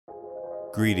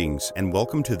Greetings and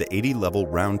welcome to the 80 Level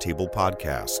Roundtable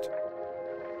podcast.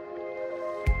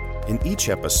 In each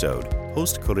episode,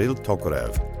 host Kirill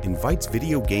Tokarev invites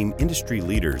video game industry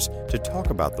leaders to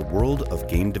talk about the world of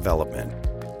game development.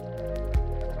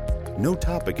 No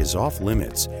topic is off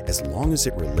limits as long as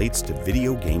it relates to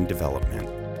video game development.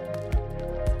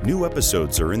 New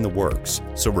episodes are in the works,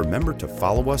 so remember to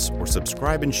follow us or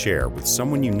subscribe and share with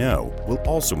someone you know will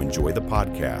also enjoy the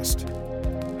podcast.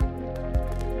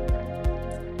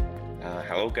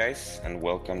 Hello guys, and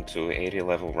welcome to 80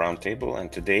 Level Roundtable,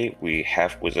 and today we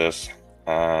have with us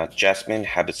Jasmine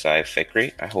Habitsai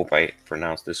Fikri. I hope I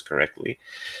pronounced this correctly.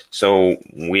 So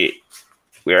we're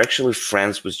actually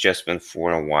friends with Jasmine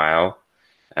for a while,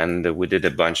 and we did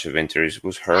a bunch of interviews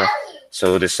with her.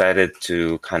 So decided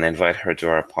to kind of invite her to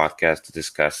our podcast to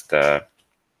discuss the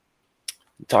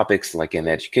topics like in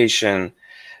education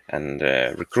and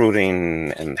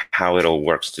recruiting and how it all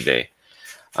works today.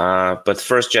 But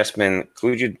first, Jasmine,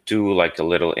 could you do like a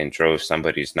little intro if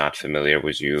somebody's not familiar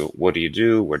with you? What do you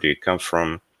do? Where do you come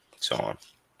from? So on.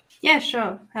 Yeah,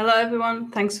 sure. Hello, everyone.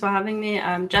 Thanks for having me.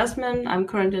 I'm Jasmine. I'm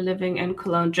currently living in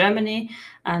Cologne, Germany,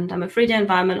 and I'm a 3D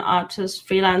environment artist,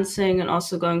 freelancing, and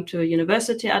also going to a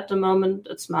university at the moment.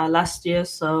 It's my last year,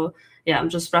 so yeah, I'm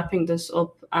just wrapping this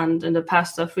up. And in the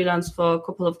past, I freelanced for a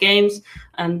couple of games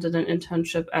and did an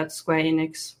internship at Square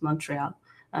Enix Montreal.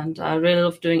 And I really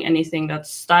love doing anything that's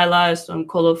stylized and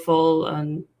colorful,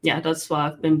 and yeah, that's what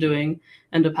I've been doing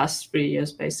in the past 3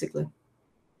 years, basically.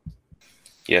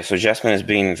 Yeah, so Jasmine is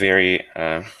being very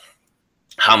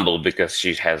humble because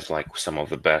she has like some of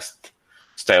the best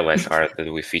stylized art that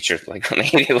we featured like on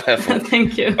 80 Level.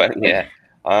 Thank you. But yeah,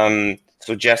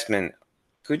 so Jasmine,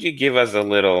 could you give us a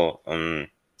little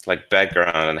like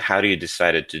background on how do you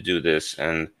decided to do this,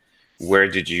 and where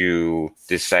did you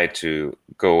decide to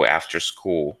go after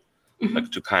school,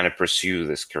 like to kind of pursue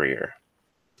this career?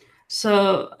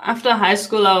 So after high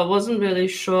school, I wasn't really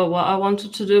sure what I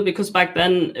wanted to do because back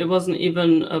then it wasn't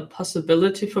even a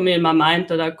possibility for me in my mind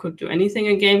that I could do anything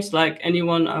in games. Like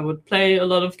anyone, I would play a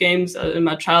lot of games in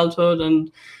my childhood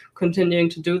and continuing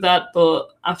to do that. But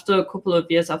after a couple of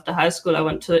years after high school, I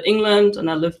went to England and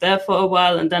I lived there for a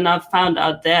while. And then I found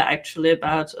out there actually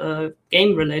about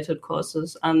game-related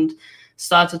courses and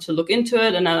started to look into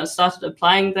it. And I started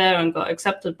applying there and got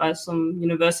accepted by some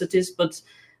universities. But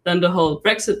then the whole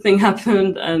Brexit thing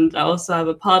happened, and I also have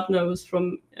a partner who's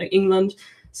from England.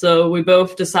 So we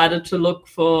both decided to look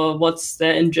for what's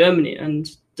there in Germany. And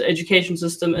the education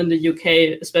system in the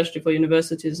UK, especially for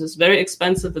universities, is very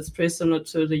expensive. It's pretty similar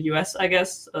to the US, I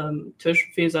guess.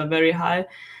 Tuition fees are very high.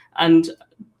 And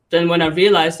then when I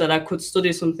realized that I could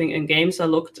study something in games, I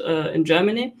looked in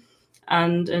Germany.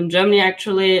 And in Germany,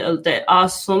 actually, there are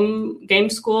some game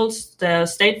schools. They're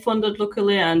state-funded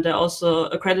locally, and they're also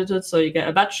accredited, so you get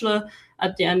a bachelor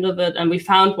at the end of it. And we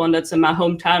found one that's in my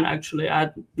hometown, actually. I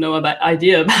had no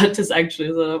idea about this, actually,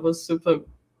 so that was super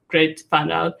great to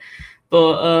find out.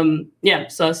 But yeah,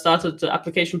 so I started the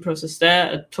application process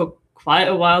there. It took quite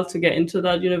a while to get into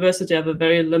that university. I have a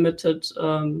very limited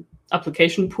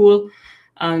application pool.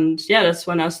 And yeah, that's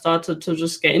when I started to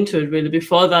just get into it, really.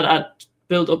 Before that, I'd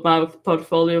built up my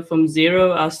portfolio from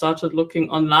zero. I started looking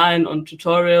online on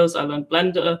tutorials. I learned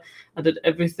Blender. I did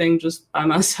everything just by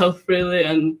myself, really,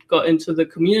 and got into the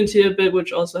community a bit,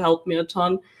 which also helped me a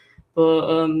ton.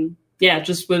 But yeah,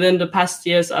 just within the past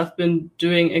years, I've been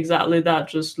doing exactly that,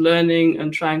 just learning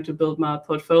and trying to build my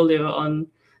portfolio on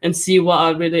and see what I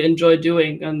really enjoy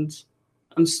doing. And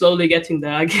I'm slowly getting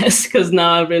there, I guess, because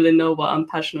now I really know what I'm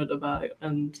passionate about,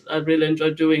 and I really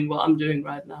enjoy doing what I'm doing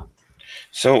right now.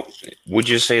 So would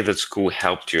you say that school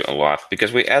helped you a lot?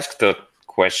 Because we asked the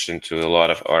question to a lot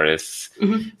of artists,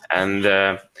 and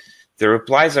the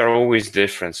replies are always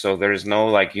different. So there's no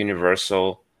like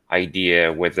universal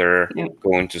idea whether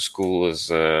going to school is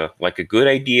like a good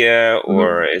idea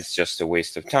or it's just a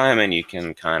waste of time and you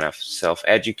can kind of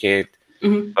self-educate.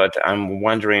 But I'm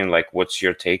wondering, like, what's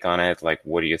your take on it? Like,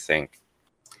 what do you think?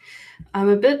 I'm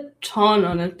a bit torn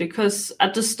on it because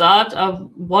at the start I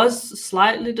was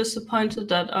slightly disappointed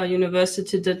that our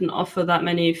university didn't offer that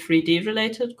many 3D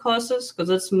related courses, because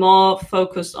it's more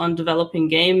focused on developing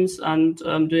games and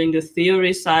doing the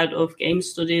theory side of game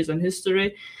studies and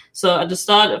history. So at the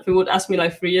start, if you would ask me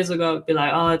like 3 years ago, I'd be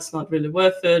like, oh, it's not really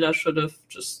worth it. I should have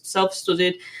just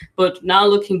self-studied. But now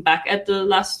looking back at the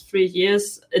last 3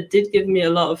 years, it did give me a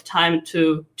lot of time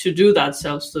to do that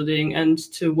self-studying and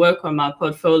to work on my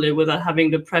portfolio without having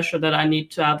the pressure that I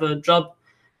need to have a job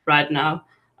right now.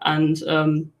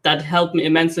 And that helped me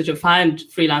immensely to find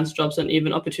freelance jobs and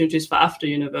even opportunities for after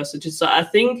university. So I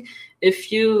think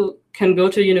if you can go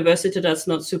to a university that's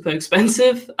not super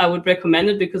expensive, I would recommend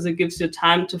it, because it gives you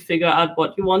time to figure out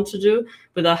what you want to do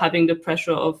without having the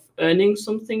pressure of earning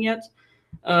something yet.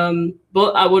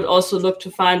 But I would also look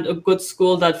to find a good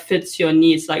school that fits your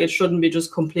needs. Like, it shouldn't be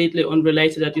just completely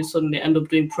unrelated that you suddenly end up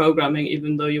doing programming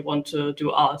even though you want to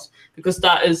do art, because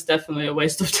that is definitely a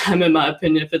waste of time in my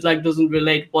opinion if it like doesn't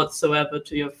relate whatsoever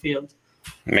to your field.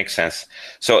 Makes sense.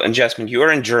 So, and Jasmine, you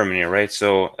are in Germany, right?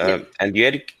 So, and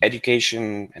the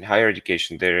education and higher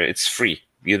education there, it's free.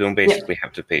 You don't basically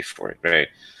have to pay for it, right?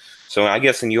 So I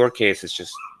guess in your case, it's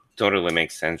just totally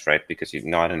makes sense, right? Because you're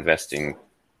not investing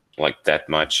like that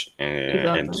much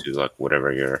into like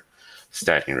whatever you're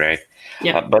studying, right?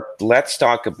 Yeah. But let's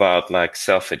talk about like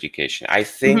self-education. I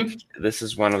think this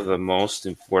is one of the most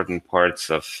important parts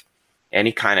of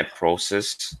any kind of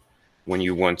process when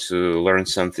you want to learn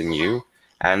something new.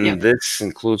 And this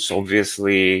includes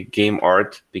obviously game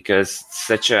art, because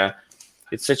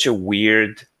it's such a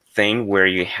weird thing where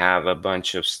you have a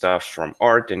bunch of stuff from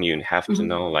art and you have to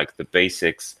know like the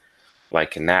basics,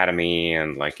 like anatomy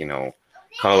and like, you know,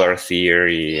 color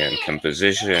theory and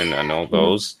composition and all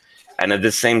those. And at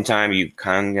the same time, you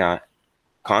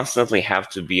constantly have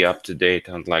to be up to date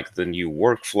on like the new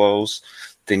workflows,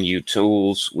 the new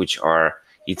tools, which are,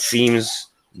 it seems,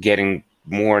 getting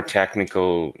more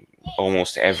technical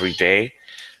almost every day.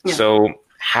 So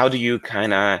how do you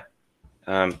kind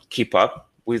of keep up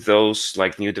with those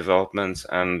like new developments?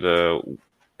 And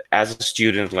as a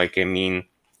student, like, I mean,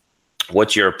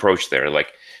 what's your approach there?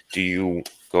 Like, do you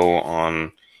go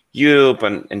on YouTube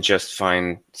and just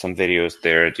find some videos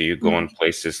there? Do you go on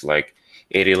places like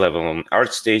 80 Level and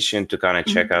ArtStation to kind of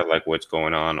check out like what's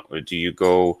going on? Or do you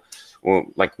go, well,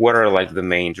 like, what are like the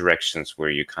main directions where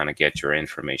you kind of get your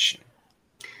information?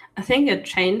 I think it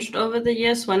changed over the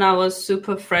years. When I was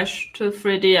super fresh to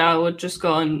 3D, I would just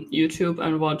go on YouTube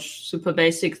and watch super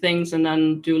basic things and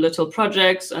then do little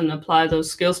projects and apply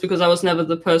those skills, because I was never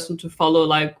the person to follow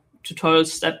like tutorials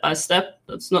step by step.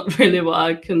 That's not really what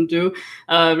I can do.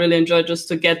 I really enjoy just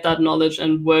to get that knowledge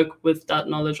and work with that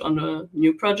knowledge on a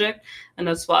new project. And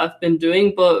that's what I've been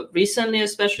doing. But recently,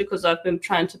 especially because I've been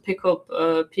trying to pick up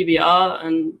PBR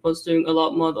and was doing a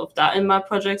lot more of that in my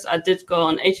projects, I did go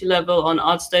on 80 Level on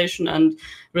ArtStation and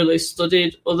really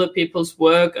studied other people's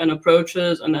work and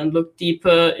approaches and then looked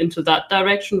deeper into that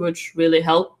direction, which really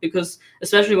helped, because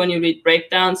especially when you read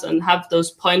breakdowns and have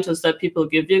those pointers that people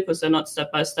give you, because they're not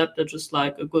step by step, they're just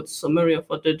like a good summary of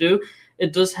what they do,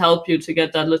 it does help you to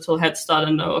get that little head start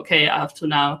and know, okay, I have to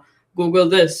now Google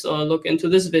this or look into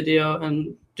this video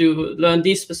and learn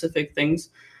these specific things.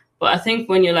 But I think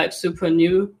when you're like super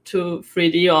new to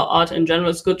 3D or art in general,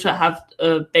 it's good to have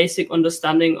a basic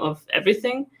understanding of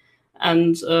everything,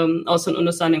 and also an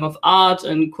understanding of art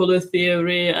and color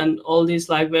theory and all these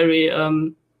like very, I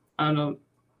don't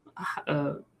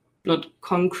know, not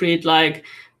concrete like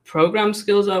program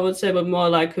skills, I would say, but more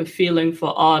like a feeling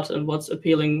for art and what's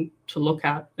appealing to look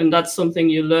at. And that's something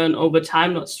you learn over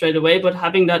time, not straight away, but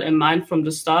having that in mind from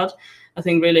the start, I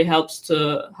think really helps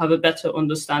to have a better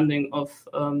understanding of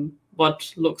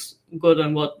what looks good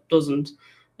and what doesn't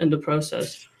in the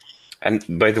process. And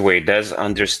by the way, does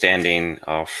understanding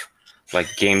of like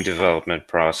game development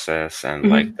process and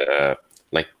like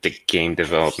the game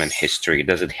development history,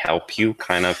 does it help you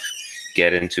kind of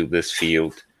get into this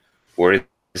field, or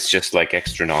it's just like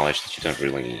extra knowledge that you don't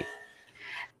really need?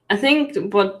 I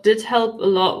think what did help a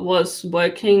lot was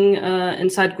working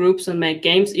inside groups and make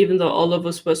games, even though all of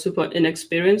us were super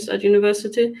inexperienced at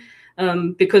university,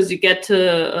 because you get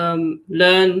to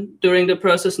learn during the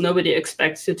process. Nobody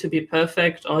expects you to be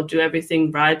perfect or do everything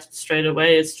right straight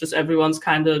away. It's just everyone's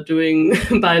kind of doing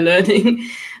by learning,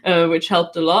 which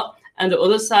helped a lot. And the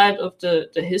other side of the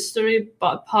history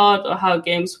part, or how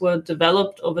games were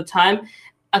developed over time,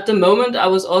 at the moment, I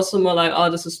was also more like, oh,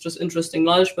 this is just interesting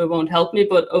knowledge, but it won't help me.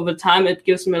 But over time, it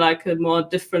gives me like a more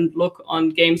different look on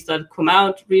games that come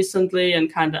out recently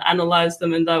and kind of analyze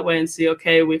them in that way and see,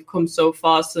 okay, we've come so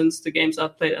far since the games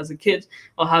I've played as a kid,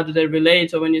 or how do they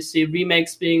relate? Or when you see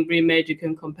remakes being remade, you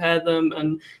can compare them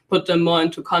and put them more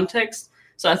into context.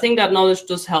 So I think that knowledge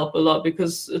does help a lot,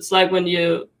 because it's like when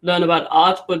you learn about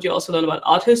art, but you also learn about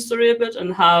art history a bit,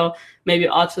 and how maybe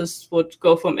artists would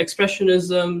go from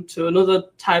expressionism to another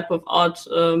type of art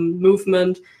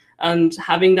movement, and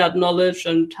having that knowledge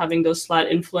and having those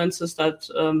slight influences that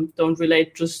don't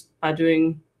relate just by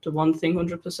doing the one thing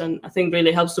 100%, I think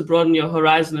really helps to broaden your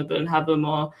horizon a bit and have a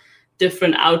more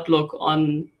different outlook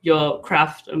on your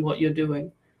craft and what you're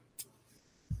doing.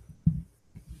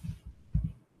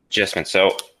 Jasmine,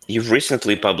 so you've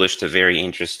recently published a very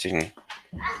interesting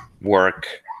work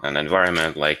and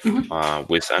environment, like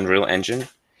with Unreal Engine,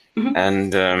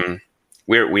 and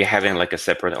we're having like a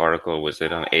separate article with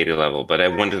it on 80 level. But I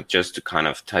wanted just to kind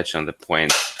of touch on the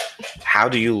point: how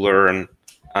do you learn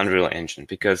Unreal Engine?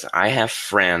 Because I have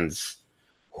friends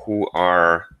who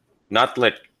are not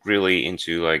like really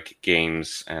into like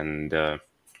games and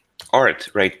art,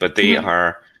 right? But they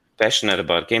are passionate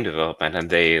about game development, and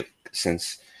they,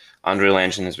 since Unreal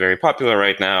Engine is very popular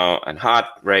right now and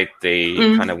hot, right? They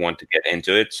kind of want to get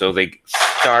into it. So they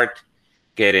start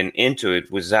getting into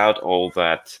it without all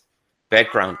that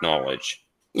background knowledge.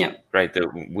 Yeah. Right.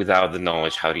 Without the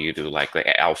knowledge, how do you do like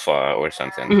the alpha or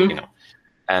something, you know?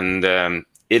 And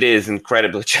it is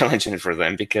incredibly challenging for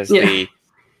them because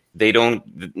they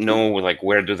don't know like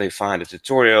where do they find a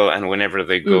tutorial, and whenever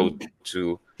they go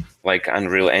to like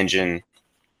Unreal Engine,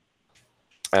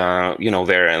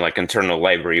 their like internal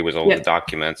library with all the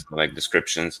documents, like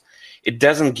descriptions, it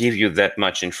doesn't give you that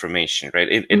much information, right?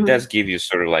 It does give you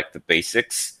sort of like the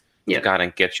basics to kind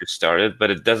of get you started,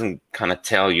 but it doesn't kind of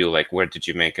tell you like where did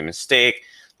you make a mistake,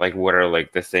 like what are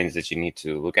like the things that you need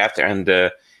to look after, and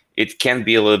it can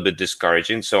be a little bit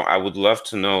discouraging. So I would love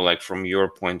to know, like from your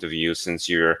point of view, since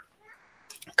you're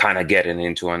kind of getting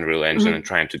into Unreal Engine and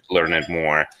trying to learn it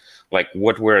more, like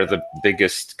what were the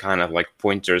biggest kind of like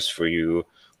pointers for you?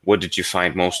 What did you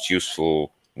find most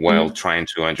useful while trying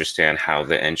to understand how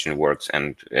the engine works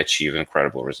and achieve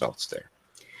incredible results there?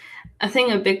 I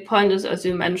think a big point is, as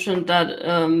you mentioned, that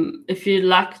if you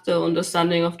lack the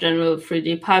understanding of general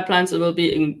 3D pipelines, it will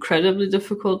be incredibly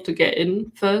difficult to get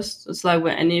in first. It's like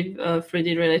with any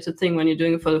 3D related thing, when you're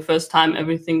doing it for the first time,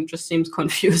 everything just seems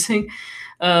confusing.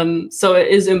 So it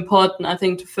is important, I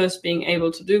think, to first being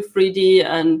able to do 3D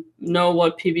and know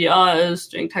what PBR is,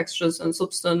 doing textures and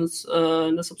substance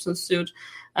in the substance suite,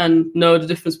 and know the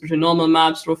difference between normal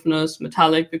maps, roughness,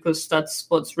 metallic, because that's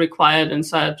what's required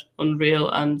inside Unreal,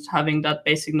 and having that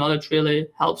basic knowledge really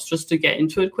helps just to get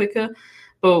into it quicker.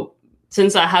 But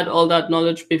since I had all that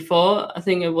knowledge before, I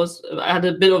think I had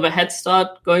a bit of a head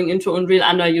start going into Unreal,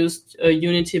 and I used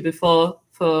Unity before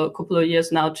for a couple of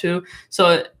years now too.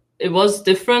 So it was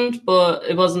different, but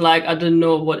it wasn't like I didn't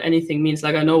know what anything means.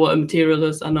 Like I know what a material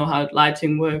is, I know how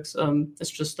lighting works. It's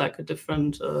just like a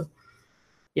different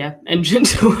engine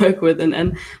to work with.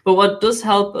 But what does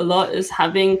help a lot is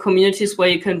having communities where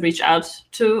you can reach out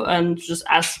to and just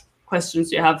ask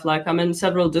questions you have. Like I'm in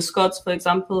several Discords, for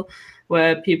example,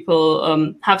 where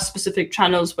people have specific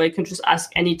channels where you can just ask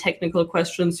any technical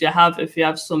questions you have. If you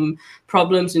have some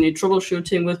problems, you need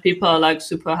troubleshooting with, people are like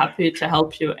super happy to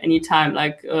help you anytime.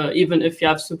 Like even if you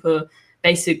have super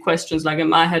basic questions, like in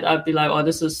my head, I'd be like, oh,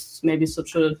 this is maybe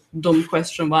such a dumb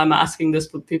question. Why am I asking this?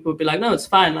 But people would be like, no, it's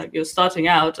fine. Like you're starting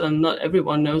out and not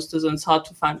everyone knows this, and it's hard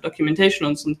to find documentation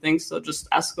on some things. So just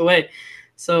ask away.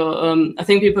 So I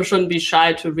think people shouldn't be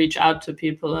shy to reach out to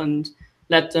people and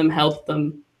let them help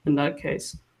them in that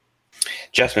case.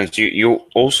 Jasmine, you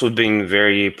also been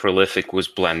very prolific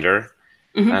with Blender,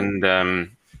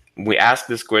 and we ask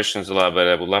these questions a lot, but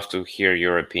I would love to hear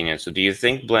your opinion. So do you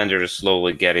think Blender is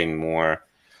slowly getting more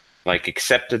like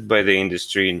accepted by the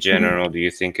industry in general? Do you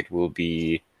think it will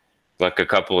be like a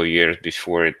couple of years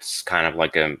before it's kind of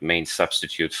like a main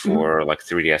substitute for like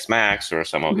 3ds Max or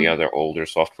some of the other older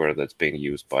software that's being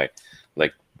used by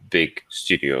like big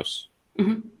studios?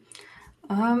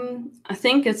 I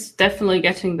think it's definitely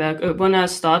getting there. When I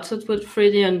started with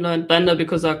 3D and learned Blender,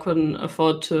 because I couldn't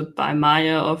afford to buy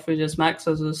Maya or 3ds Max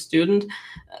as a student,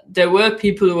 there were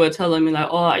people who were telling me like,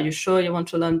 oh, are you sure you want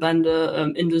to learn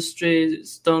Blender?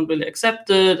 Industries don't really accept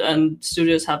it, and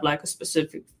studios have like a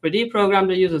specific 3D program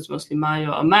they use. It's mostly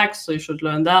Maya or Max, so you should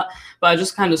learn that. But I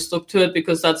just kind of stuck to it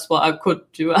because that's what I could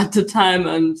do at the time.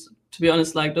 And to be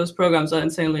honest, like those programs are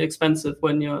insanely expensive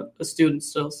when you're a student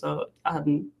still. So I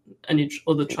hadn't any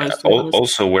other choice.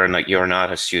 Also, you're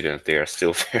not a student, they are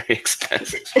still very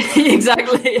expensive.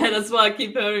 Exactly. Yeah, that's what I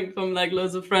keep hearing from like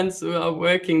loads of friends who are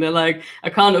working. They're like, I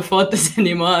can't afford this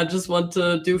anymore. I just want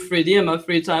to do 3D in my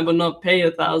free time, but not pay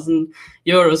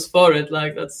 €1,000 for it.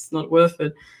 Like that's not worth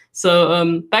it.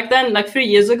 So back then, like 3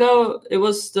 years ago, it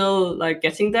was still like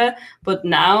getting there. But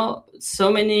now so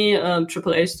many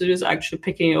AAA studios are actually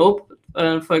picking it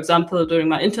up. For example, during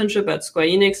my internship at Square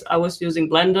Enix, I was using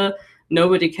Blender.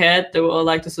 Nobody cared. They were all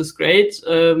like, this is great.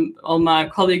 All my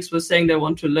colleagues were saying they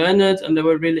want to learn it, and they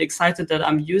were really excited that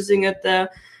I'm using it there.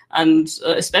 And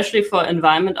especially for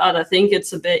environment art, I think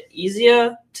it's a bit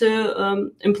easier to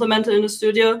implement it in a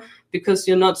studio because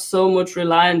you're not so much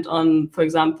reliant on, for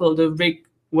example, the rig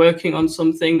working on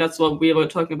something. That's what we were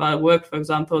talking about at work, for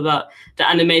example, that the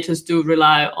animators do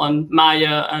rely on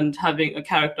Maya and having a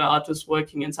character artist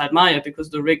working inside Maya, because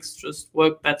the rigs just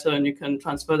work better and you can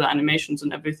transfer the animations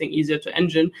and everything easier to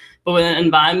engine. But with an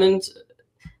environment,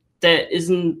 there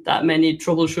isn't that many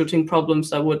troubleshooting problems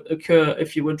that would occur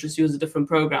if you would just use a different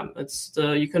program.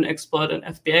 You can export an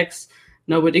FBX.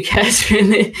 Nobody cares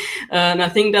really. And I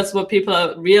think that's what people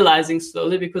are realizing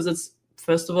slowly, because it's,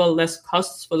 first of all, less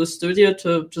costs for the studio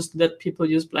to just let people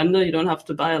use Blender. You don't have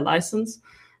to buy a license.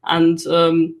 And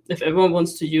if everyone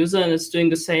wants to use it and it's doing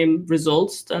the same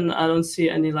results, then I don't see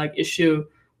any issue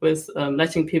with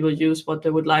letting people use what they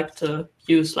would like to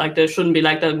use. There shouldn't be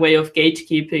that way of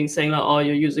gatekeeping, saying oh,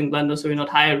 you're using Blender, so we're not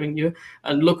hiring you.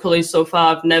 And luckily, so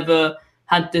far, I've never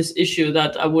had this issue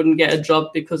that I wouldn't get a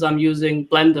job because I'm using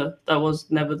Blender. That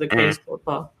was never the case so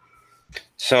far.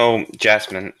 So,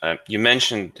 Jasmine, you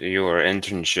mentioned your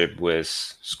internship with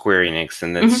Square Enix,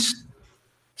 and it's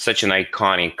such an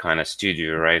iconic kind of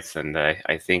studio, right? And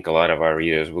I think a lot of our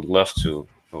readers would love to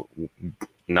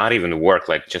not even work,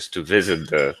 just to visit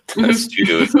the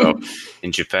studio itself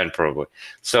in Japan, probably.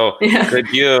 So,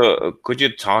 could you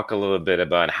talk a little bit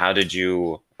about how did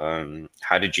you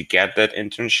get that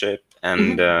internship,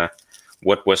 and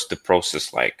what was the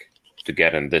process like to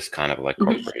get in this kind of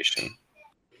corporation?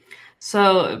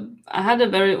 So I had a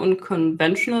very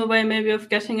unconventional way maybe of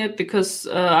getting it, because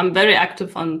I'm very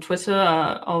active on Twitter.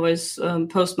 I always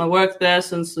post my work there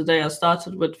since the day I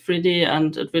started with 3D,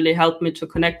 and it really helped me to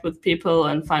connect with people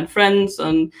and find friends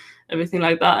and everything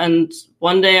like that. And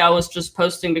one day I was just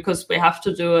posting, because we have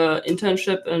to do an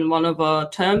internship in one of our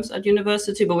terms at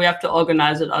university, but we have to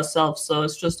organize it ourselves. So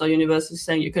it's just our university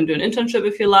saying you can do an internship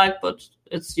if you like, but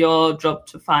it's your job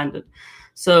to find it.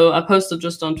 So I posted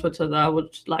just on Twitter that I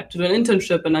would like to do an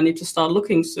internship and I need to start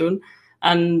looking soon.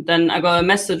 And then I got a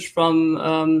message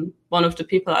from one of the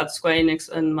people at Square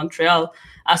Enix in Montreal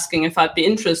asking if I'd be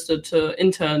interested to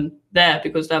intern there,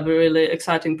 because that'd be a really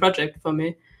exciting project for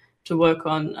me to work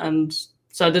on. And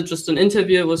so I did just an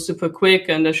interview. It was super quick,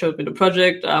 and they showed me the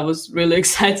project. I was really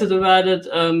excited about it.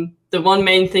 The one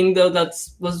main thing, though, that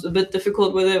was a bit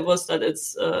difficult with it was that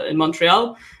it's in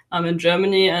Montreal. I'm in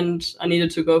Germany, and I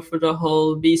needed to go through the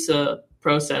whole visa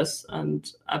process. And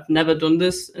I've never done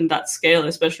this in that scale,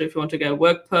 especially if you want to get a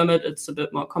work permit. It's a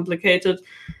bit more complicated.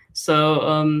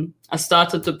 So I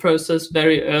started the process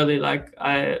very early.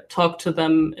 I talked to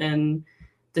them in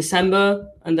December,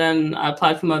 and then I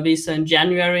applied for my visa in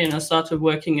January, and I started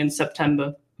working in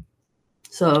September.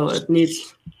 So it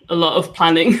needs a lot of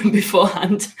planning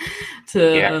beforehand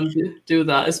to do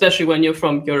that, especially when you're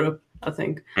from Europe, I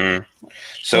think.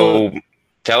 So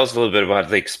tell us a little bit about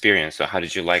the experience. So how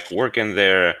did you working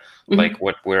there?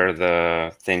 What were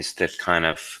the things that kind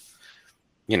of,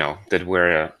 that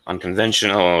were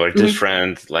unconventional or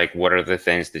different? What are the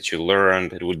things that you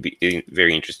learned? It would be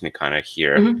very interesting to kind of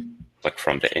hear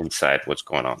from the inside what's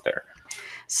going on there.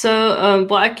 So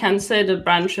what I can say, the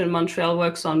branch in Montreal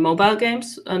works on mobile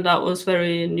games, and that was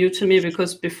very new to me,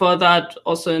 because before that,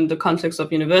 also in the context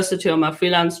of university or my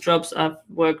freelance jobs, I've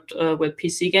worked with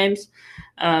PC games.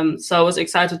 So I was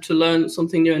excited to learn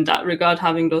something new in that regard,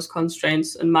 having those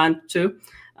constraints in mind too.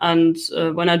 And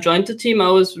when I joined the team, I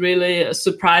was really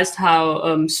surprised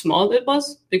how small it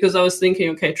was, because I was thinking,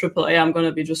 okay, AAA, I'm going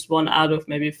to be just one out of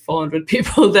maybe 400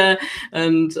 people there,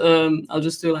 and I'll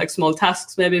just do small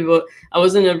tasks maybe. But I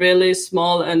was in a really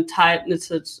small and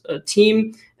tight-knitted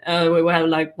team where we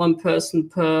had one person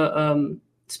per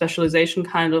specialization,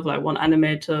 kind of one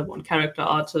animator, one character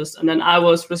artist, and then I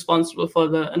was responsible for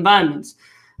the environments.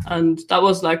 And that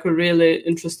was a really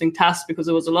interesting task, because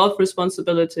it was a lot of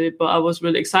responsibility, but I was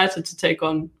really excited to take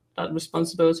on that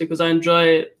responsibility, because I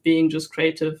enjoy being just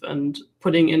creative and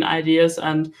putting in ideas,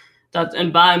 and that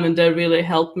environment there really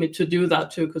helped me to do that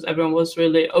too, because everyone was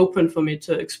really open for me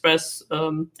to express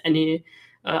any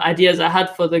ideas I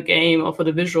had for the game or for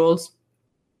the visuals.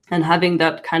 And having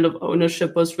that kind of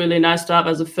ownership was really nice to have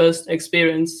as a first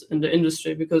experience in the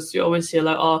industry, because you always hear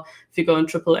if you go in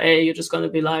AAA, you're just going to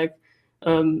be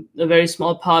a very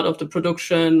small part of the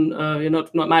production. You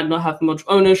might not have much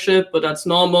ownership, but that's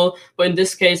normal. But in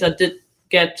this case, I did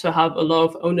get to have a lot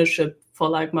of ownership for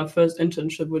my first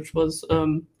internship, which was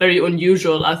very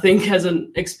unusual, I think, as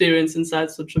an experience inside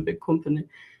such a big company.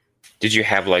 Did you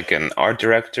have an art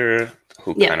director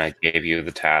who kind of gave you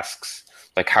the tasks?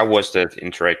 How was that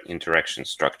interaction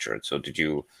structured? So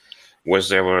was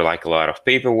there a lot of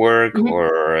paperwork,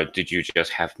 or did you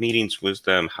just have meetings with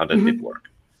them? How did it work?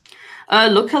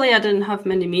 Luckily, I didn't have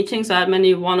many meetings. I had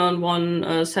many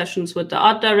one-on-one sessions with the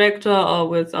art director or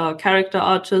with our character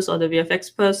artist or the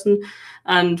VFX person.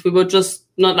 And we would just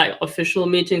not like official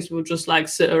meetings. We would just like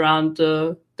sit around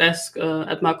the desk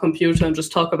at my computer and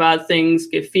just talk about things,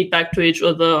 give feedback to each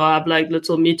other, or have like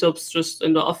little meetups just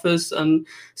in the office and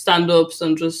stand-ups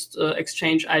and just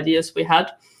exchange ideas we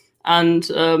had. And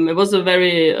it was a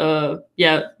very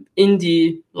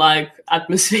indie-like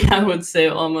atmosphere, I would say,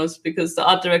 almost, because the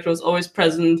art director was always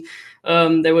present.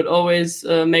 They would always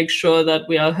make sure that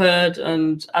we are heard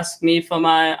and ask me for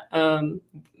my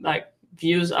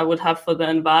views I would have for the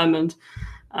environment.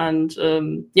 And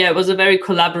it was a very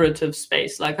collaborative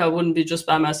space. Like, I wouldn't be just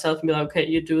by myself and be like, okay,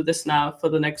 you do this now for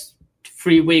the next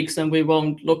 3 weeks and we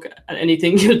won't look at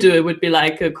anything you do. It would be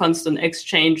like a constant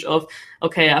exchange of,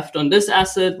 okay, I've done this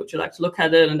asset, would you like to look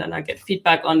at it? And then I get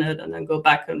feedback on it and then go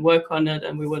back and work on it.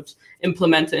 And we would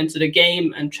implement it into the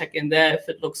game and check in there if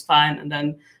it looks fine. And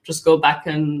then just go back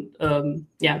and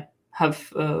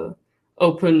have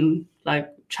open like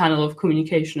channel of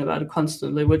communication about it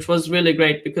constantly, which was really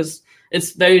great because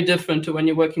it's very different to when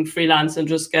you're working freelance and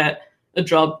just get a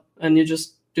job and you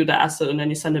just do the asset and then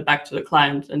you send it back to the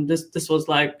client. And this was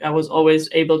like, I was always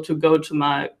able to go to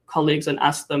my colleagues and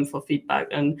ask them for feedback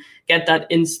and get that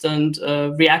instant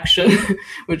reaction,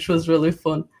 which was really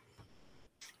fun.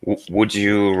 Would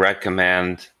you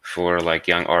recommend for like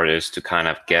young artists to kind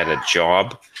of get a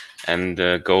job and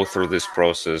go through this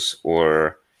process,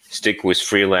 or stick with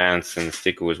freelance and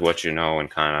stick with what you know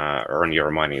and kind of earn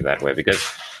your money that way? Because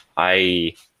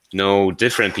I know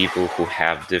different people who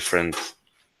have different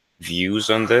views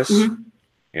on this,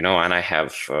 you know, and I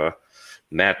have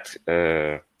met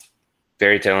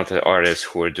very talented artists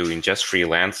who are doing just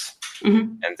freelance,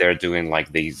 and they're doing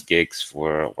like these gigs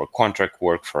or contract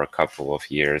work for a couple of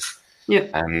years,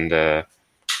 and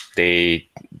they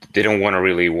don't want to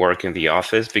really work in the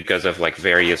office because of like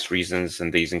various reasons,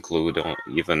 and these include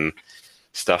even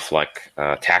stuff like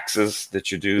taxes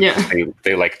that you do.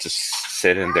 They like to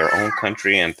sit in their own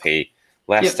country and pay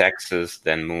less taxes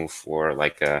than move for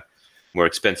like a more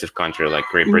expensive country like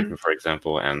Great Britain, for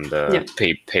example, and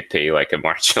pay like a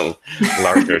marginal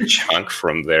larger chunk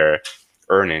from their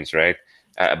earnings, right?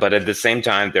 But at the same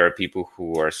time, there are people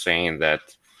who are saying that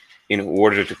in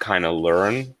order to kind of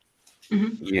learn,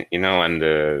 you know, and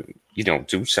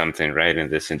do something right in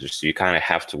this industry, you kind of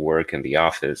have to work in the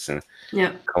office and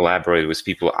collaborate with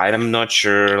people. I'm not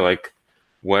sure like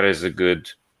what is a good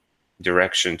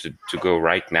direction to go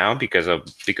right now because of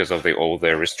all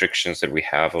the restrictions that we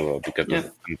have because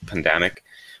of the pandemic.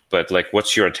 But like,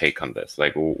 what's your take on this?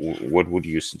 Like, what would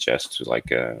you suggest to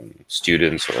like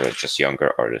students or just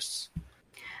younger artists?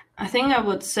 I think I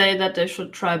would say that they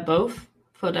should try both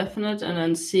for definite, and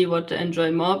then see what they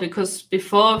enjoy more. Because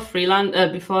before the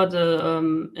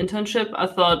internship, I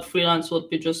thought freelance would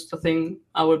be just the thing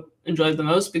I would enjoy the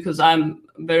most, because I'm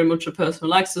very much a person who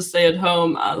likes to stay at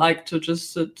home. I like to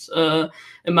just sit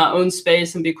in my own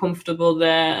space and be comfortable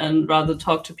there, and rather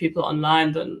talk to people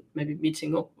online than maybe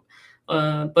meeting up.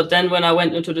 But then when I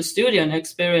went into the studio and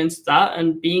experienced that,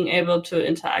 and being able to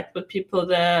interact with people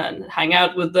there and hang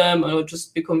out with them or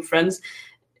just become friends,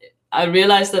 I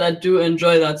realized that I do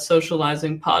enjoy that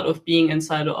socializing part of being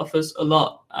inside the office a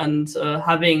lot, and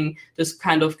having this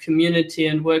kind of community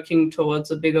and working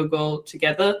towards a bigger goal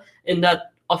together in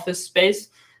that office space.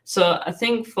 So I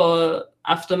think for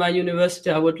after my university,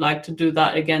 I would like to do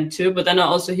that again too. But then I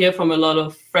also hear from a lot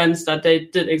of friends that they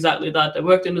did exactly that. They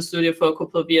worked in the studio for a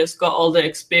couple of years, got all the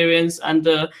experience and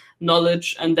the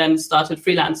knowledge, and then started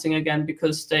freelancing again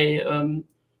because they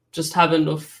just have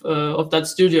enough of that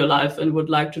studio life and would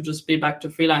like to just be back to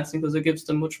freelancing, because it gives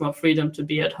them much more freedom to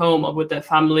be at home or with their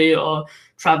family or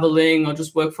traveling or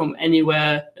just work from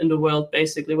anywhere in the world,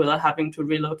 basically, without having to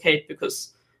relocate,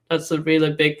 because that's a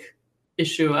really big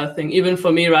issue, I think, even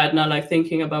for me right now, like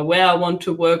thinking about where I want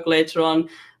to work later on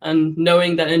and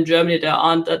knowing that in Germany there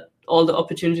aren't all the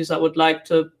opportunities I would like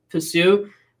to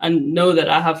pursue, and know that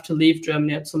I have to leave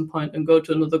Germany at some point and go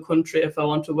to another country if I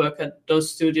want to work at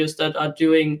those studios that are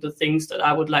doing the things that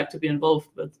I would like to be involved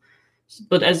with.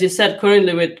 But as you said,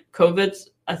 currently with COVID,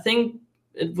 I think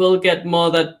it will get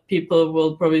more that people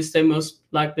will probably stay most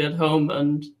likely at home,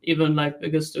 and even like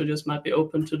bigger studios might be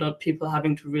open to not people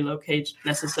having to relocate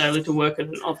necessarily to work at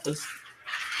an office.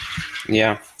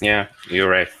 Yeah, you're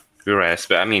right.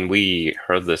 But I mean, we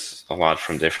heard this a lot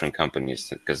from different companies,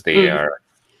 because they are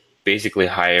basically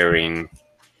hiring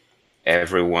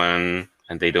everyone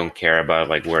and they don't care about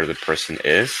like where the person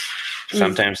is.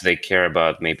 Sometimes they care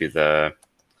about maybe the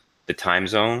time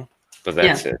zone, but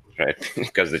that's it, right?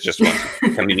 Because they just want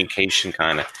communication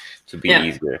kind of to be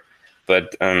easier.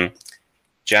 But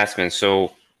Jasmine,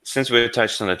 so since we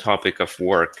touched on the topic of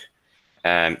work,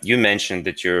 you mentioned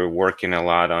that you're working a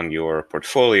lot on your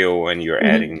portfolio and you're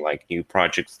adding like new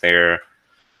projects there.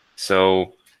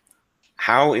 So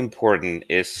how important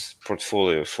is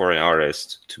portfolio for an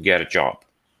artist to get a job?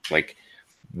 Like,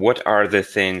 what are the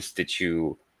things that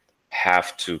you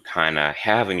have to kind of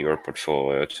have in your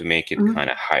portfolio to make it kind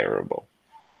of hireable?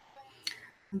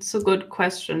 That's a good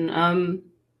question.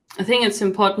 I think it's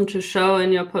important to show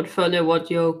in your portfolio what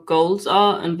your goals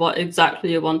are and what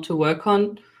exactly you want to work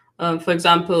on. For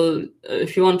example,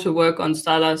 if you want to work on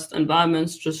stylized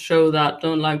environments, just show that.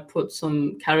 Don't like put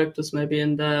some characters maybe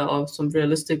in there or some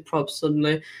realistic props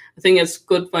suddenly. I think it's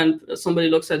good when somebody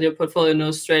looks at your portfolio and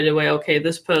knows straight away, okay,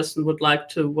 this person would like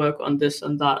to work on this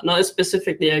and that. Not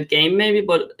specifically a game maybe,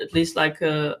 but at least like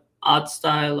a art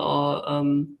style or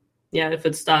if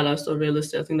it's stylized or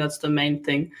realistic. I think that's the main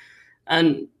thing.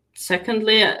 And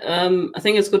secondly, I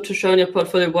think it's good to show in your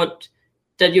portfolio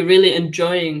that you're really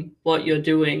enjoying what you're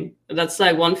doing. That's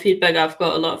like one feedback I've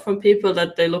got a lot from people,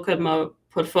 that they look at my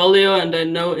portfolio and they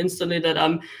know instantly that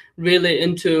I'm really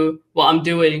into what I'm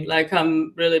doing. Like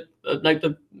I'm really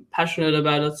passionate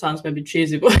about it. Sounds maybe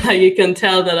cheesy, but you can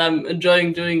tell that I'm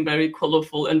enjoying doing very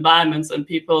colorful environments, and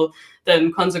people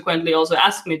then consequently also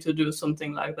ask me to do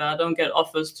something like that. I don't get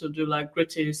offers to do like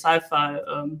gritty sci-fi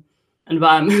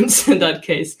environments in that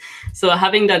case. So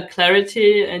having that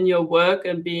clarity in your work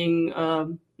and being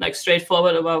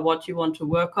straightforward about what you want to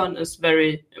work on is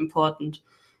very important.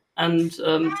 And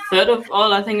third of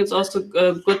all, I think it's also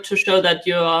good to show that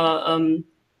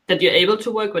you're able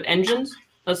to work with engines.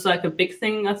 That's like a big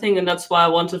thing, I think, and that's why I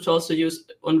wanted to also use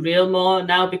Unreal more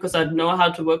now, because I know how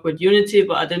to work with Unity,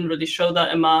 but I didn't really show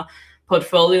that in my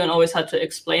portfolio and always had to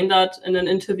explain that in an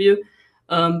interview.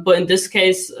 But in this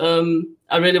case,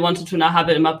 I really wanted to now have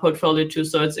it in my portfolio too.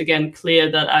 So it's again clear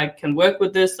that I can work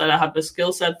with this, that I have the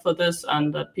skill set for this,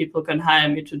 and that people can hire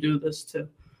me to do this too.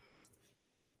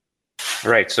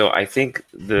 Right. So I think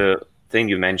the thing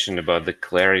you mentioned about the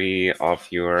clarity of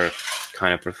your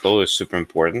kind of portfolio is super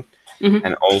important. Mm-hmm.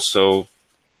 And also,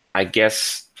 I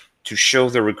guess, to show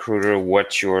the recruiter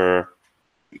what you're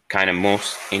kind of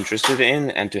most interested in,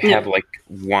 and to have like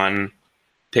one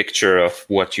picture of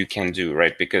what you can do,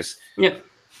 right? Because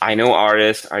I know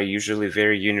artists are usually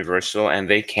very universal and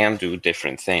they can do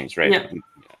different things, right? Yeah.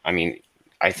 I mean,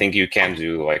 I think you can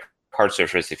do like hard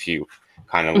surface if you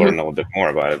kind of learn a little bit more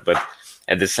about it, but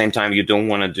at the same time, you don't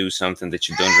want to do something that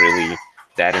you don't really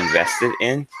that invested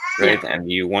in, right? Yeah.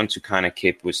 And you want to kind of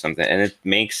keep with something, and it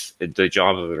makes the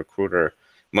job of the recruiter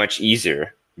much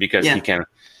easier, because he can,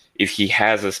 if he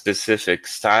has a specific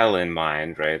style in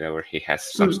mind, right, or he has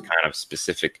some kind of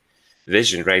specific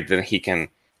vision, right, then he can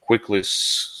quickly,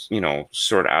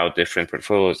 sort out different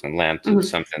portfolios and land to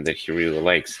something that he really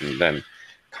likes, and then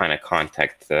kind of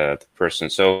contact the person.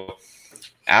 So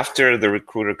after the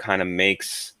recruiter kind of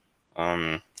makes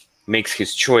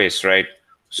his choice, right?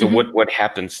 So what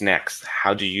happens next?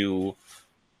 How do you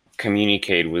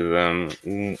communicate with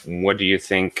them? What do you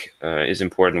think is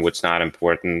important? What's not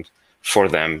important for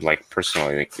them, like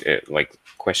personally, like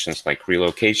questions like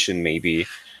relocation maybe,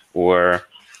 or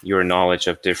your knowledge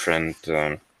of different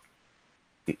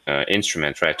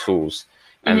instruments, right, tools.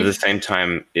 And at the same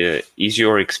time, is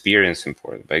your experience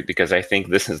important? Right? Because I think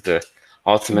this is the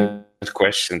ultimate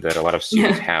question that a lot of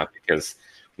students have, because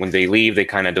when they leave, they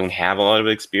kind of don't have a lot of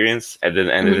experience. And then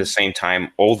at the same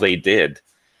time, all they did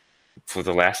for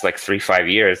the last like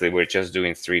 3-5 years, they were just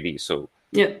doing 3D. So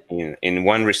in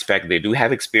one respect, they do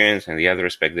have experience, and the other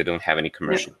respect, they don't have any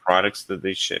commercial products that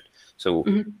they ship. So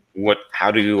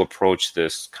how do you approach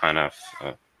this kind of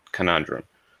conundrum?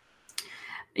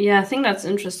 Yeah, I think that's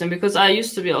interesting, because I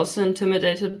used to be also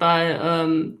intimidated by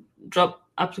job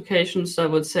applications that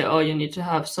would say, oh, you need to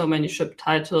have so many ship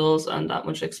titles and that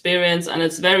much experience. And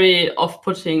it's very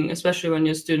off-putting, especially when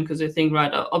you're a student, because you think,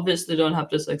 right, I obviously don't have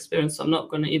this experience, so I'm not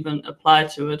going to even apply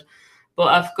to it. But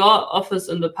I've got offers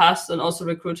in the past, and also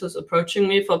recruiters approaching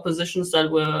me for positions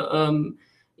that were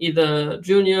either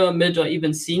junior, mid, or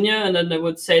even senior. And then they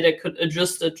would say they could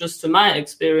adjust it just to my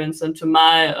experience and to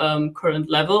my current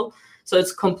level. So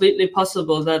it's completely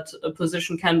possible that a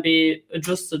position can be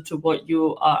adjusted to what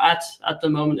you are at the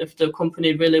moment, if the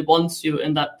company really wants you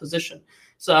in that position.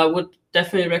 So I would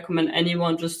definitely recommend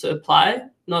anyone just to apply,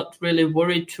 not really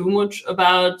worry too much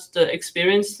about the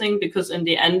experience thing, because in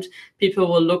the end, people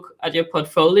will look at your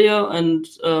portfolio, and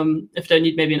if they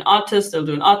need maybe an artist, they'll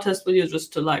do an art test with you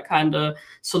just to like kind of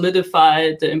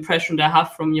solidify the impression they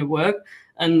have from your work.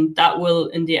 And that will,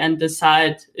 in the end,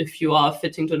 decide if you are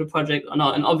fitting to the project or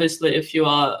not. And obviously, if you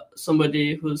are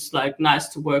somebody who's like nice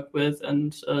to work with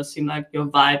and seem like your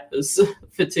vibe is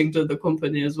fitting to the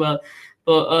company as well.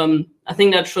 But I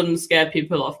think that shouldn't scare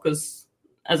people off, because,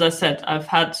 as I said, I've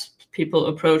had people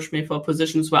approach me for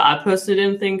positions where I personally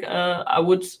didn't think I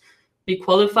would be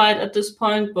qualified at this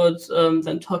point, but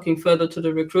then talking further to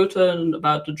the recruiter and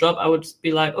about the job, I would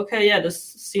be like, okay, yeah, this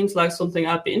seems like something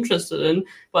I'd be interested in,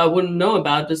 but I wouldn't know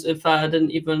about this if I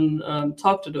didn't even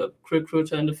talk to the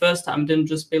recruiter in the first time. Didn't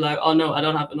just be like, oh no, I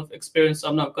don't have enough experience, so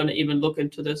I'm not going to even look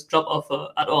into this job offer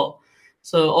at all.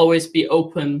 So always be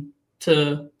open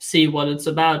to see what it's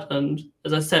about, and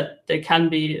as I said, they can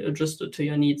be adjusted to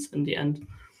your needs in the end.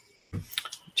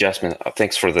 Jasmine,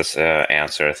 thanks for this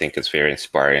answer. I think it's very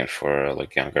inspiring for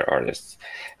like younger artists.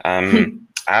 I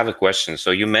have a question.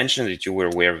 So you mentioned that you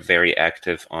were very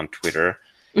active on Twitter,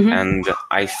 and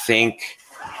I think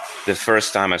the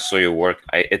first time I saw your work,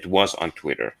 it was on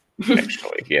Twitter.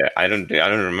 Actually, yeah, I don't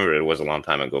remember. It was a long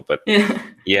time ago, but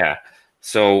yeah.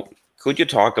 So could you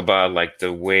talk about like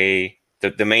the way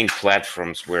the main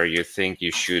platforms where you think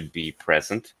you should be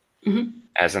present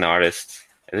as an artist?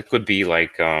 It could be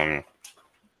like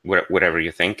whatever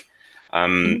you think.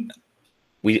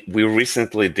 We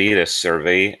recently did a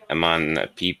survey among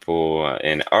people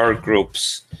in our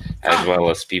groups, as well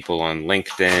as people on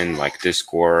LinkedIn, like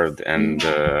Discord, and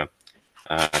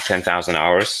 10,000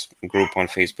 Hours group on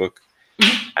Facebook.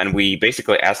 And we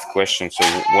basically asked questions. So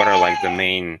what are like the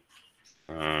main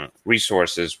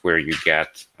resources where you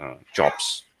get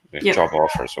jobs, job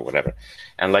offers or whatever?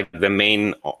 And like the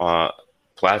main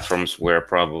platforms were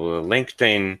probably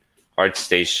LinkedIn,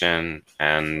 ArtStation,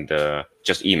 and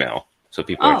just email. So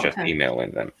people are just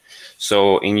emailing them.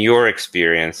 So in your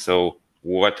experience, so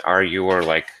what are your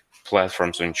like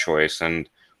platforms in choice, and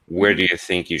where do you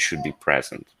think you should be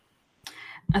present?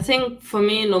 I think for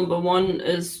me, number one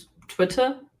is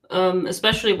Twitter.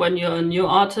 Especially when you're a new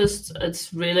artist,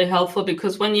 it's really helpful,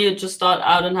 because when you just start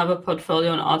out and have a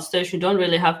portfolio on ArtStation, you don't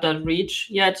really have that reach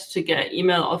yet to get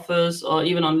email offers, or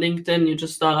even on LinkedIn, you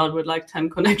just start out with like 10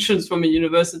 connections from a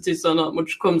university, so not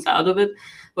much comes out of it.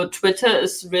 But Twitter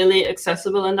is really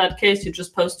accessible in that case. You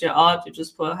just post your art, you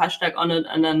just put a hashtag on it,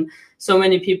 and then so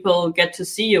many people get to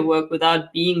see your work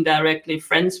without being directly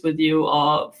friends with you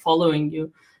or following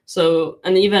you. So,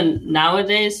 and even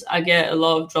nowadays, I get a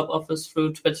lot of job offers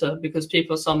through Twitter, because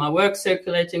people saw my work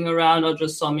circulating around or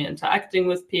just saw me interacting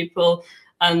with people.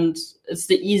 And it's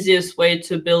the easiest way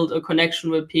to build a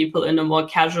connection with people in a more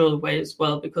casual way as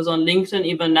well. Because on LinkedIn,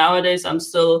 even nowadays, I'm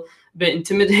still a bit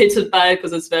intimidated by it,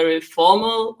 because it's very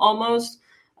formal almost.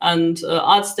 And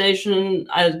ArtStation,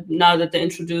 now that they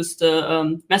introduced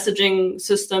the messaging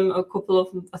system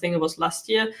I think it was last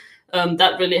year,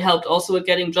 that really helped also with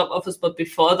getting job offers. But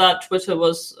before that, Twitter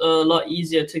was a lot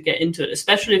easier to get into it,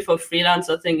 especially for freelance.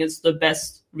 I think it's the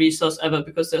best resource ever,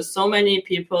 because there's so many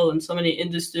people and so many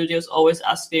indie studios always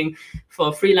asking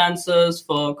for freelancers,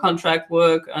 for contract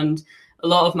work. And a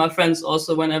lot of my friends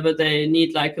also, whenever they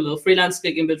need like a little freelance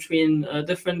gig in between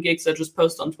different gigs, they just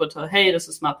post on Twitter, hey, this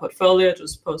is my portfolio,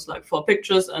 just post like 4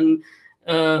 pictures and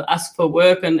ask for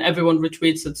work, and everyone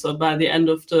retweets it. So by the end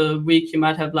of the week, you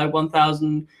might have like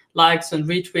 1,000 likes and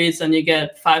retweets, and you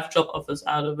get 5 job offers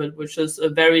out of it, which is a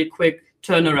very quick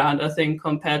turnaround, I think,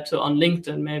 compared to on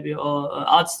LinkedIn maybe, or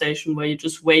ArtStation, where you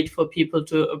just wait for people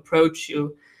to approach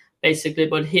you, basically.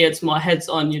 But here it's more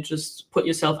heads-on. You just put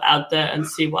yourself out there and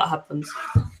see what happens.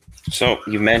 So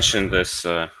you mentioned this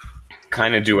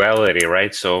kind of duality,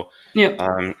 right? So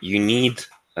you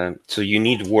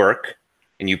need work,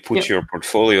 and you put your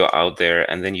portfolio out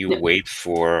there, and then you wait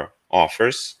for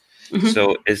offers.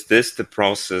 So is this the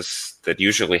process that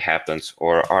usually happens,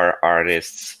 or are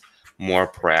artists more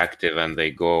proactive and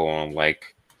they go on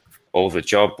like all the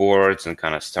job boards and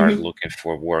kind of start looking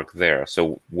for work there?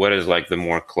 So what is like the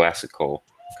more classical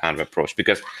kind of approach?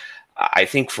 Because I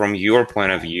think from your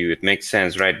point of view, it makes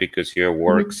sense, right? Because your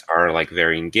works are like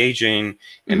very engaging,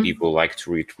 and people like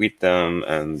to retweet them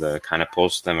and kind of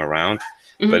post them around.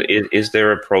 But is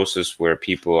there a process where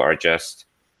people are just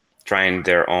trying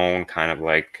their own kind of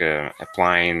like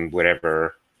applying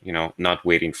whatever, not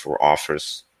waiting for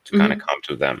offers to kind of come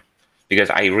to them?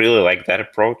 Because I really like that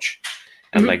approach,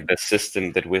 and like the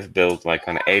system that we've built like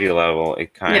on 80 level,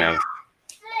 it kind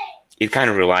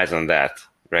of relies on that,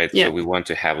 right? So we want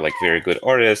to have like very good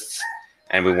artists,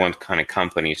 and we want kind of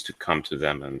companies to come to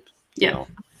them and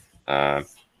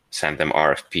send them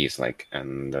RFPs, like,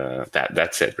 and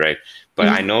that's it, right? But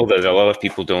I know that a lot of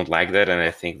people don't like that, and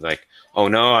I think like, oh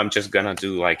no, I'm just gonna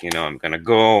do like, I'm gonna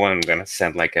go and I'm gonna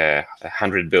send like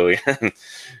 100 billion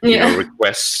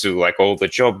requests to like all the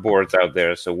job boards out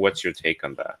there. So what's your take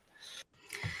on that?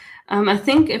 I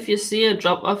think if you see a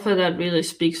job offer that really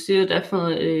speaks to you,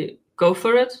 definitely go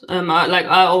for it.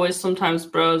 I always sometimes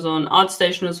browse on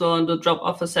ArtStation as well on the job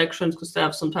offer sections because they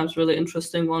have sometimes really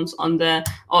interesting ones on there,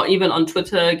 or even on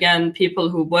Twitter. Again, people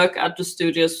who work at the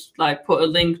studios like put a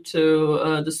link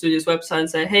to the studio's website and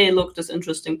say, hey, look, this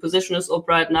interesting position is up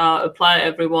right now, apply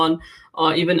everyone.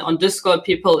 Or even on Discord,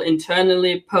 people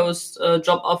internally post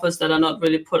job offers that are not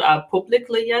really put out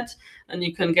publicly yet. And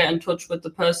you can get in touch with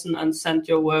the person and send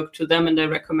your work to them and they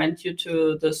recommend you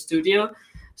to the studio.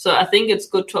 So I think it's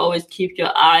good to always keep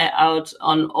your eye out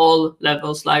on all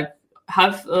levels, like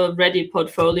have a ready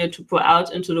portfolio to put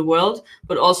out into the world,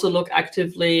 but also look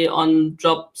actively on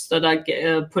jobs that are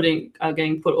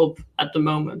getting put up at the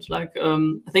moment. Like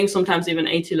I think sometimes even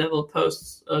 80 level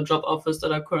posts job offers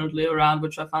that are currently around,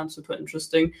 which I found super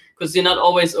interesting because you're not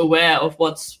always aware of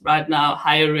what's right now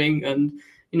hiring and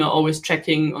always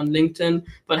checking on LinkedIn,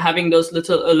 but having those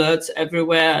little alerts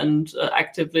everywhere and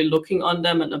actively looking on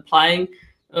them and applying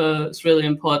is really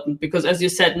important because, as you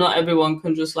said, not everyone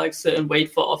can just like sit and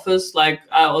wait for offers. Like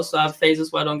I also have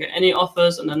phases where I don't get any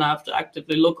offers and then I have to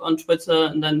actively look on Twitter,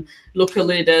 and then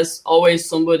luckily there's always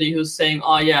somebody who's saying,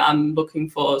 oh yeah, I'm looking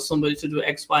for somebody to do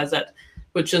XYZ,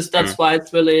 that's why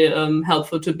it's really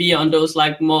helpful to be on those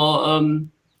like more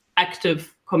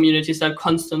active communities that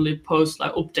constantly post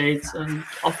like updates and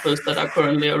offers that are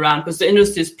currently around, because the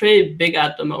industry is pretty big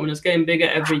at the moment. It's getting bigger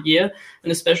every year,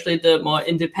 and especially the more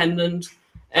independent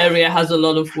area has a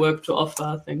lot of work to offer,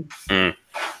 I think.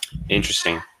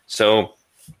 Interesting. So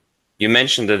you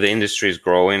mentioned that the industry is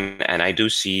growing, and I do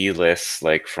see this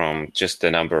like from just the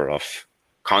number of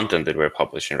content that we're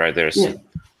publishing, right? There's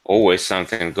always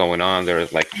something going on.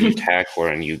 There's like new tech or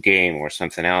a new game or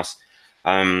something else.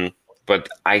 But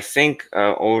I think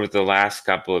over the last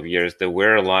couple of years, there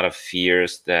were a lot of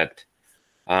fears that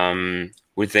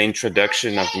with the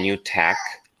introduction of new tech,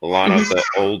 a lot of the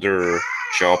older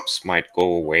jobs might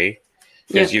go away,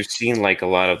 because you've seen like a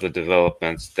lot of the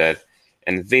developments that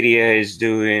NVIDIA is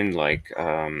doing, like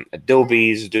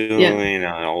Adobe is doing,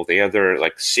 and all the other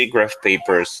like SIGGRAPH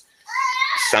papers.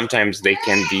 Sometimes they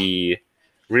can be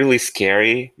really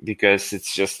scary because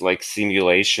it's just like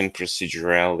simulation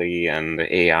procedurally and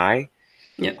AI.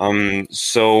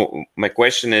 So my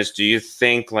question is, do you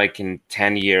think like in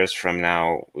 10 years from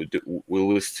now, will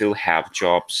we still have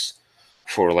jobs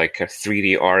for like a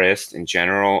 3D artist in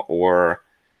general, or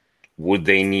would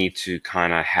they need to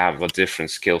kind of have a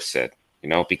different skill set?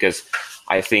 Because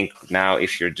I think now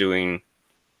if you're doing,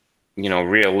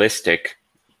 realistic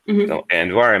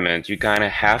environment, you kind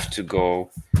of have to go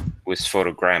with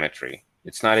photogrammetry.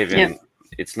 It's not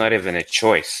even a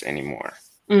choice anymore,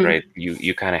 right?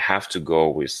 You kind of have to go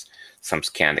with some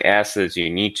scanned assets. You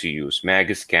need to use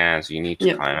Megascans. You need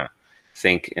to kind of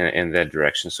think in that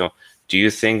direction. So do you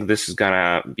think this is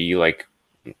gonna be like,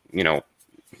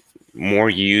 more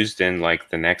used in like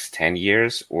the next 10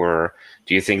 years, or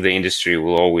do you think the industry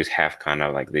will always have kind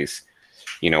of like these,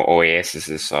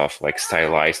 oases of like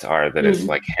stylized art that is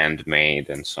like handmade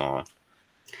and so on?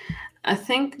 I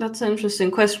think that's an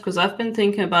interesting question because I've been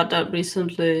thinking about that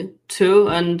recently too.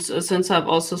 And since I've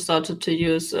also started to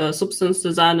use Substance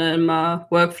Designer in my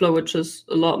workflow, which is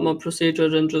a lot more procedure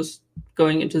than just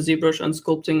going into ZBrush and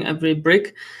sculpting every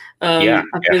brick. I've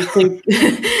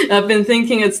been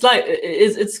thinking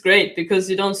it's great because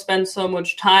you don't spend so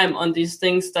much time on these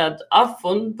things that are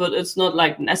fun, but it's not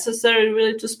like necessary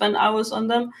really to spend hours on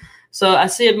them. So I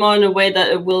see it more in a way that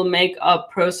it will make our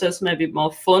process maybe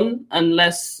more fun and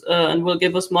less, and will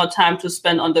give us more time to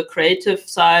spend on the creative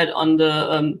side, on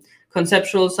the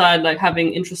conceptual side, like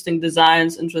having interesting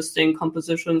designs, interesting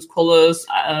compositions, colors,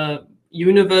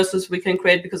 universes we can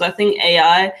create, because I think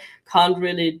AI can't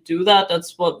really do that.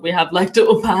 That's what we have like the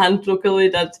upper hand, luckily,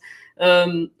 that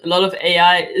a lot of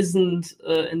AI isn't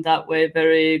in that way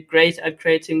very great at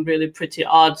creating really pretty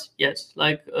art yet.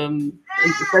 Like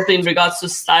especially in regards to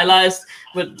stylized,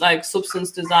 with like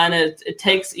Substance Designer, it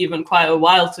takes even quite a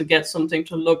while to get something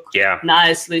to look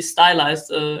nicely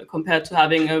stylized compared to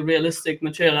having a realistic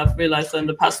material. I've realized that in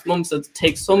the past months it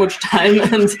takes so much time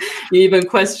and you even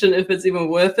question if it's even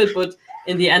worth it. But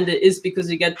in the end it is,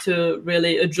 because you get to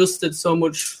really adjust it so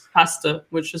much faster,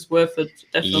 which is worth it.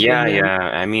 Definitely.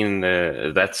 I mean,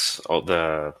 that's all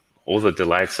the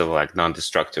delights of like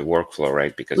non-destructive workflow,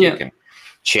 right? Because you can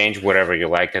change whatever you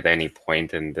like at any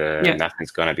point, and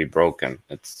nothing's gonna be broken.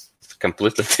 It's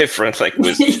completely different, like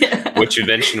with what you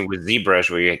mentioned with ZBrush,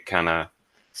 where you kind of,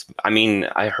 I mean,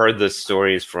 I heard the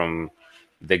stories from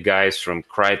the guys from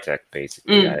Crytek,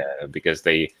 basically, because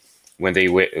when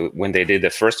they did the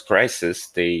first Crisis,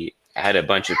 they had a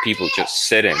bunch of people just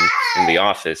sitting in the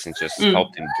office and just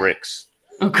sculpting bricks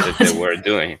that they were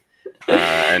doing.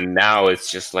 And now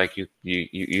it's just like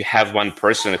you have one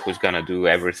person who's gonna do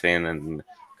everything and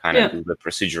kind of do the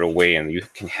procedural way, and you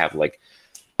can have like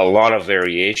a lot of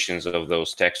variations of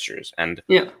those textures. And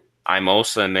I'm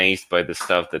also amazed by the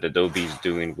stuff that Adobe is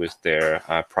doing with their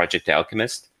Project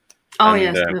Alchemist. Oh,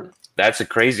 and, yes. That's a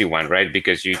crazy one, right?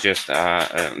 Because you just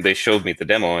they showed me the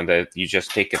demo, and that you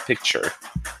just take a picture.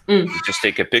 You just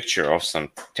take a picture of some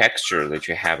texture that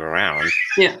you have around,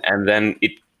 and then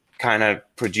it kind of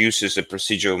produces a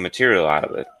procedural material out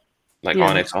of it, like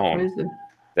on its own. Crazy.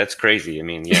 That's crazy. I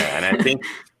mean, and I think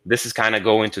this is kind of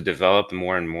going to develop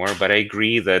more and more. But I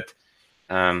agree that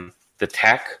the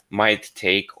tech might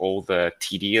take all the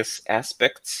tedious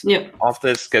aspects of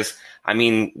this, because I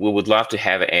mean, we would love to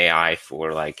have AI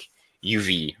for like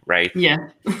UV, right? Yeah.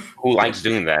 Who likes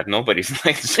doing that? Nobody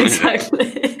likes doing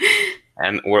that.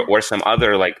 And or some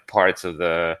other like parts of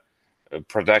the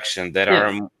production that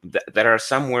are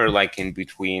somewhere like in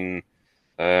between,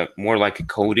 more like a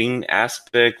coding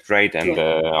aspect, right, and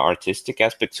the artistic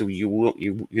aspect. So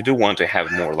you do want to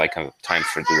have more like a time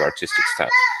for the artistic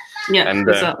stuff. Yeah, and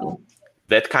exactly.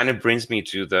 That kind of brings me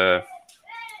to the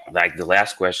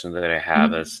last question that I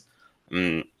have is,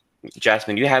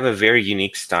 Jasmine, you have a very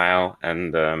unique style,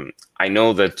 and I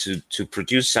know that to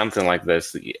produce something like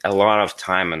this, a lot of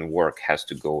time and work has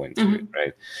to go into it,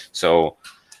 right? So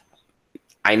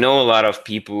I know a lot of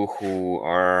people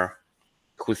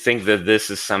who think that this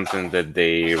is something that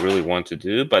they really want to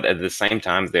do, but at the same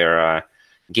time, there are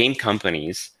game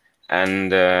companies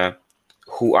and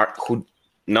who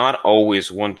not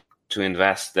always want to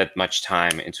invest that much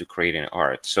time into creating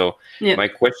art. So my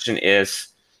question is,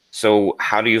 so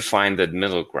how do you find that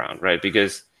middle ground, right?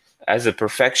 Because as a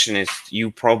perfectionist, you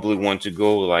probably want to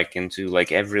go like into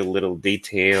like every little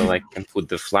detail, like and put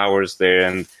the flowers there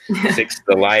and fix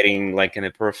the lighting like in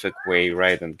a perfect way,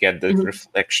 right? And get the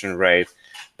reflection right.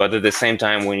 But at the same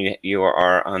time, when you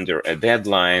are under a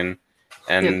deadline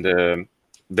and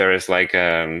there is like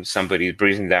somebody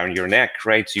breathing down your neck,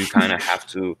 right? So you kind of have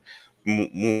to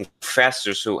move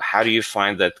faster. So how do you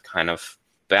find that kind of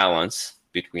balance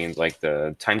between like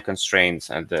the time constraints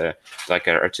and the like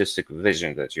artistic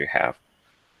vision that you have?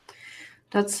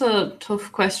 That's a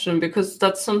tough question, because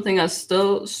that's something I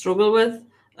still struggle with.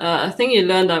 I think you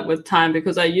learn that with time,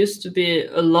 because I used to be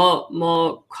a lot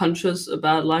more conscious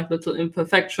about like little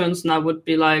imperfections, and I would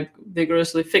be like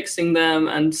vigorously fixing them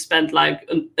and spend like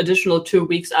an additional 2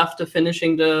 weeks after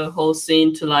finishing the whole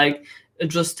scene to like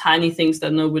adjust tiny things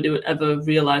that nobody would ever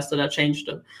realize that I changed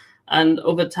them. And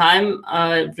over time,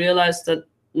 I realized that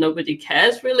nobody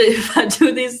cares really if I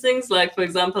do these things. Like, for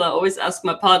example, I always ask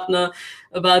my partner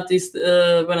about these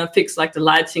when I fix like the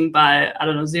lighting by, I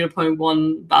don't know,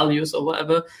 0.1 values or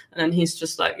whatever. And then he's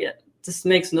just like, yeah, this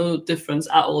makes no difference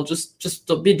at all. Just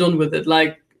be done with it.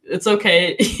 Like, it's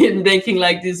okay in making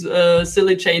like these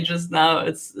silly changes now.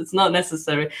 It's not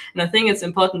necessary. And I think it's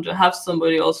important to have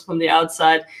somebody also from the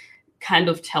outside kind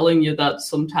of telling you that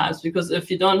sometimes, because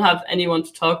if you don't have anyone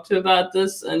to talk to about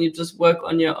this and you just work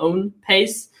on your own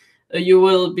pace, you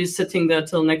will be sitting there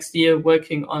till next year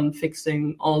working on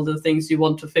fixing all the things you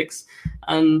want to fix.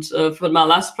 And for my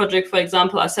last project, for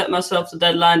example, I set myself the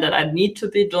deadline that I need to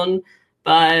be done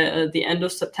by the end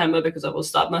of September, because I will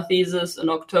start my thesis in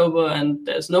October, and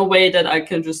there's no way that I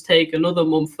can just take another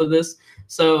month for this.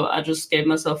 So I just gave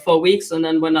myself 4 weeks, and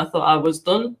then when I thought I was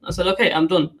done, I said, okay, I'm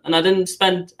done. And I didn't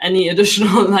spend any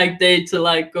additional like day to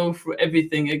like go through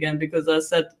everything again, because I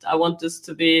said I want this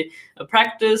to be a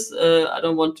practice. I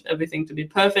don't want everything to be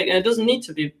perfect, and it doesn't need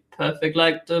to be perfect.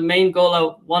 Like, the main goal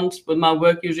I want with my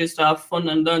work usually is to have fun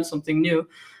and learn something new.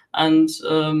 And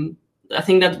I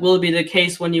think that will be the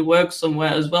case when you work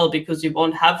somewhere as well, because you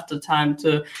won't have the time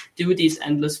to do these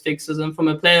endless fixes. And from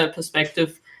a player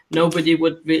perspective, nobody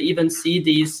would even see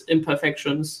these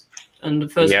imperfections in the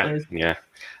first place. Yeah,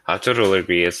 I totally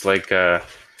agree. It's like,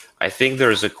 I think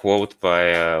there's a quote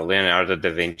by Leonardo da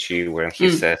Vinci where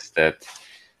he says that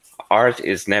art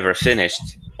is never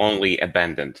finished, only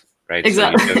abandoned, right?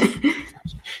 Exactly. So you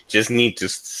just need to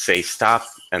say stop,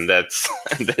 and that's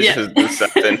just do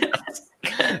something else.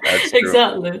 That's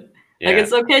exactly. Yeah. Like,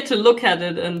 it's okay to look at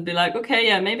it and be like, okay,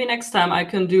 yeah, maybe next time I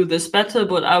can do this better,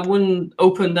 but I wouldn't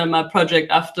open then my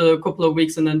project after a couple of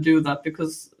weeks and then do that,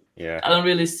 because I don't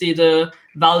really see the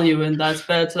value in that. It's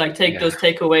better to like take those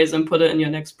takeaways and put it in your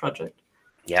next project.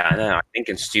 Yeah, I think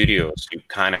in studios, you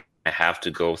kind of have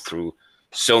to go through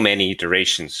so many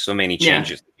iterations, so many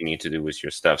changes that you need to do with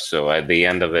your stuff. So at the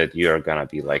end of it, you're going to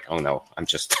be like, oh no, I'm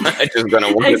just going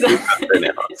to want to do something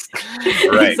else.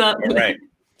 Right, exactly. Right.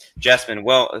 Jasmine,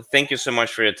 well, thank you so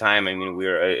much for your time. I mean,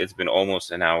 it's been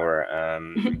almost an hour.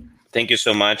 thank you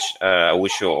so much. I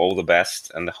wish you all the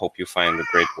best, and I hope you find the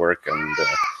great work and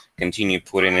continue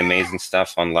putting amazing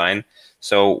stuff online.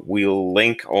 So we'll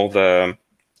link all the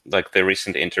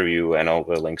recent interview and all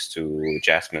the links to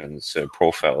Jasmine's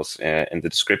profiles in the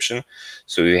description.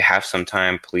 So if you have some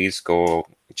time, please go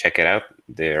check it out.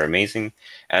 They're amazing.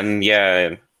 And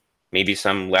yeah, maybe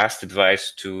some last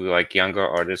advice to like younger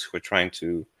artists who are trying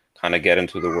to kind of get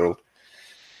into the world.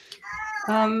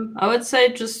 I would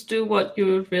say just do what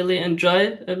you really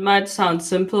enjoy. It might sound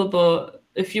simple, but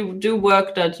if you do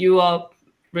work that you are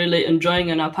really enjoying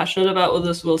and are passionate about,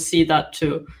 others will see that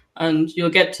too. And you'll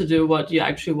get to do what you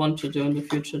actually want to do in the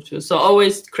future too. So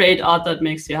always create art that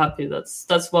makes you happy.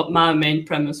 That's what my main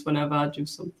premise whenever I do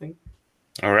something.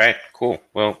 All right, cool.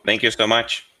 Well, thank you so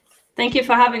much. Thank you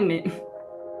for having me.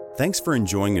 Thanks for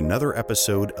enjoying another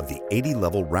episode of the 80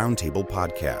 Level Roundtable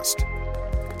podcast.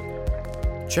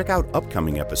 Check out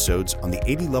upcoming episodes on the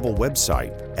 80 Level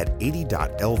website at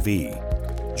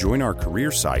 80.lv. Join our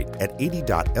career site at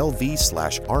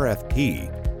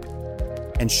 80.lv/RFP.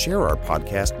 And share our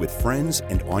podcast with friends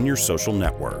and on your social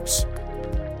networks.